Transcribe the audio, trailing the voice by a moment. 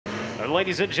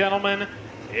Ladies and gentlemen,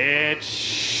 it's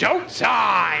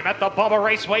showtime at the Bubba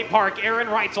Raceway Park. Aaron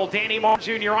Reitzel, Danny Moore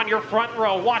Jr. on your front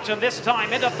row. Watching this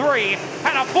time into 3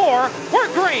 and a 4.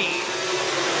 We're green.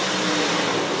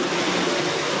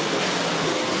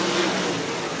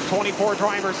 24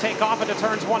 drivers take off into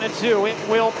turns 1 and 2. It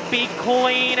will be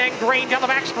clean and green down the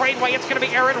back straightaway. It's going to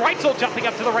be Aaron Reitzel jumping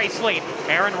up to the race lead.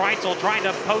 Aaron Reitzel trying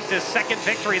to post his second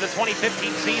victory of the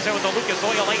 2015 season with the Lucas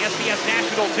Oil ASCS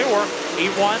National Tour. He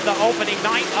won the opening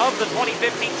night of the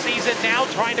 2015 season, now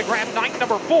trying to grab night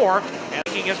number 4. And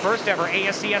making his first ever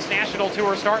ASCS National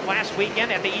Tour start last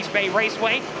weekend at the East Bay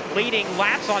Raceway. Leading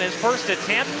laps on his first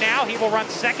attempt. Now he will run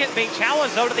second, being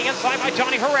challenged though to the inside by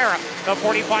Johnny Herrera. The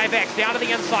 45X down to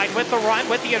the inside with the run,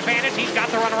 with the advantage. He's got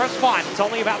the runner-up spot. It's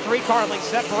only about 3 car lengths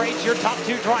separates your top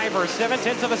 2 drivers.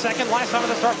 7/10 of a second last time at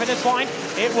the start-finish line.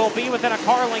 It will be within a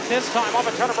car length this time off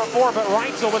of turn number 4, but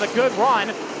Reitzel with a good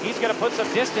run. He's going to put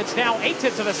some distance now.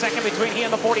 8/10 of a second between he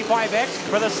and the 45X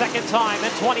for the second time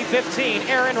in 2015.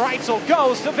 Aaron Reitzel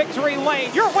goes to victory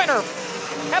lane. Your winner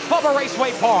at Bubba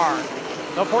Raceway Park.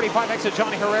 The 45X of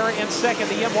Johnny Herrera in second.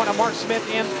 The M1 of Mark Smith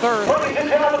in third.